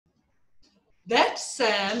That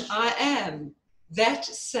Sam I am, that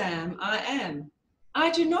Sam I am. I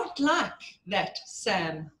do not like that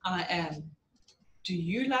Sam I am. Do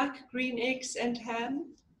you like green eggs and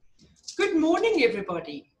ham? Good morning,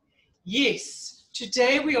 everybody. Yes,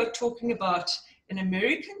 today we are talking about an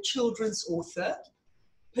American children's author,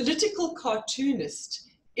 political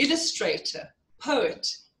cartoonist, illustrator, poet,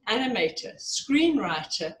 animator,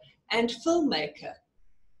 screenwriter, and filmmaker.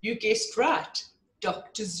 You guessed right,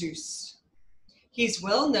 Dr. Seuss. He's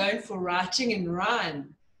well known for writing in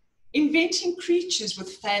rhyme, inventing creatures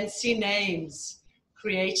with fancy names,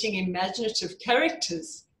 creating imaginative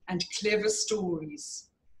characters and clever stories.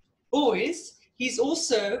 Boys, he's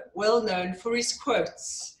also well known for his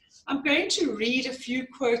quotes. I'm going to read a few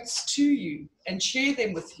quotes to you and share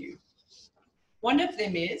them with you. One of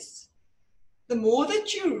them is, the more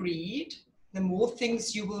that you read, the more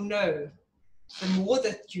things you will know. The more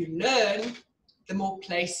that you learn, the more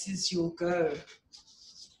places you'll go.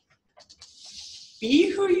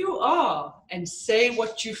 Be who you are and say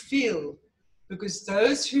what you feel, because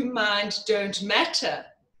those who mind don't matter,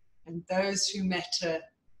 and those who matter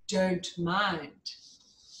don't mind.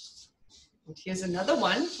 And here's another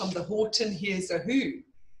one from the Horton Here's a Who.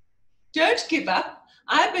 Don't give up,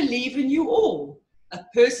 I believe in you all. A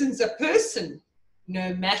person's a person,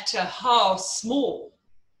 no matter how small.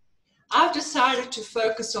 I've decided to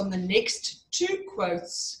focus on the next two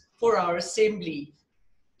quotes for our assembly.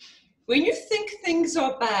 When you think things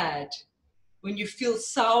are bad, when you feel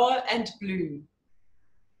sour and blue,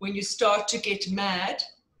 when you start to get mad,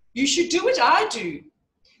 you should do what I do.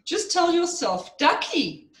 Just tell yourself,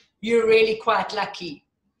 ducky, you're really quite lucky.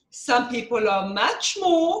 Some people are much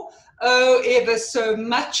more, oh, ever so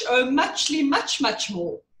much, oh, muchly, much, much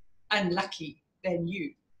more unlucky than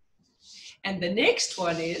you. And the next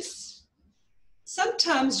one is,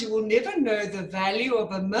 sometimes you will never know the value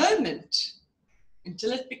of a moment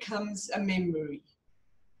until it becomes a memory.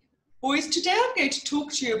 Boys, today I'm going to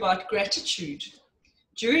talk to you about gratitude.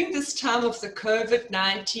 During this time of the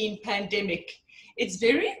COVID-19 pandemic, it's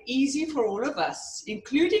very easy for all of us,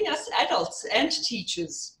 including us adults and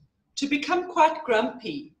teachers, to become quite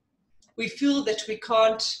grumpy. We feel that we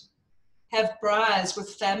can't have braais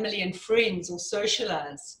with family and friends or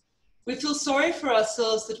socialize. We feel sorry for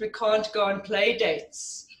ourselves that we can't go on play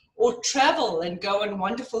dates or travel and go on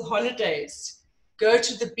wonderful holidays, go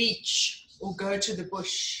to the beach or go to the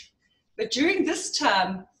bush. But during this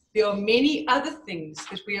time, there are many other things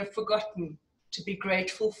that we have forgotten to be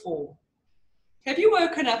grateful for. Have you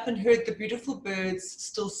woken up and heard the beautiful birds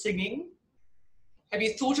still singing? Have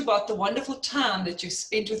you thought about the wonderful time that you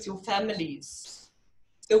spent with your families?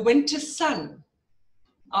 The winter sun,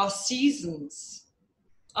 our seasons,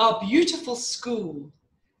 our beautiful school,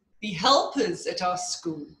 the helpers at our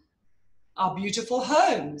school, our beautiful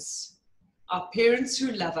homes, our parents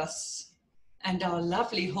who love us, and our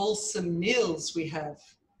lovely wholesome meals we have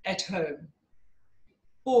at home.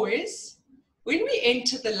 Boys, when we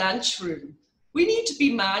enter the lunchroom, we need to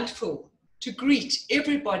be mindful to greet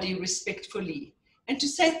everybody respectfully and to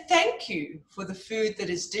say thank you for the food that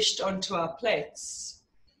is dished onto our plates.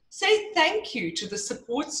 Say thank you to the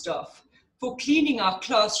support staff for cleaning our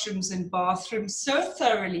classrooms and bathrooms so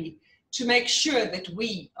thoroughly to make sure that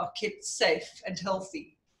we are kept safe and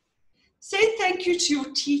healthy. Say thank you to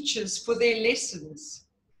your teachers for their lessons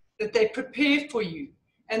that they prepared for you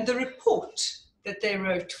and the report that they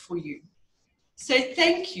wrote for you. Say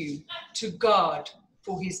thank you to God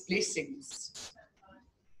for his blessings.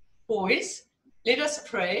 Boys, let us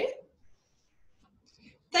pray.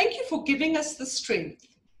 Thank you for giving us the strength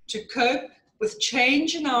to cope with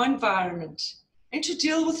change in our environment and to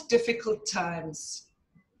deal with difficult times.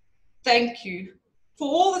 Thank you for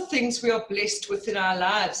all the things we are blessed with in our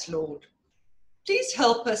lives, Lord. Please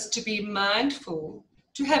help us to be mindful,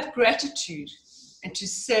 to have gratitude, and to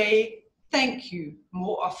say thank you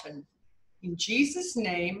more often. In Jesus'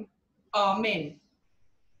 name, Amen.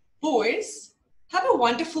 Boys, have a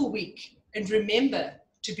wonderful week and remember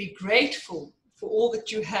to be grateful for all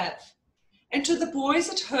that you have. And to the boys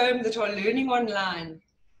at home that are learning online,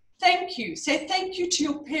 thank you. Say thank you to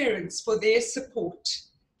your parents for their support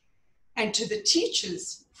and to the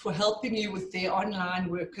teachers for helping you with their online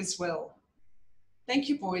work as well. Thank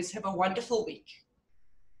you, boys. Have a wonderful week.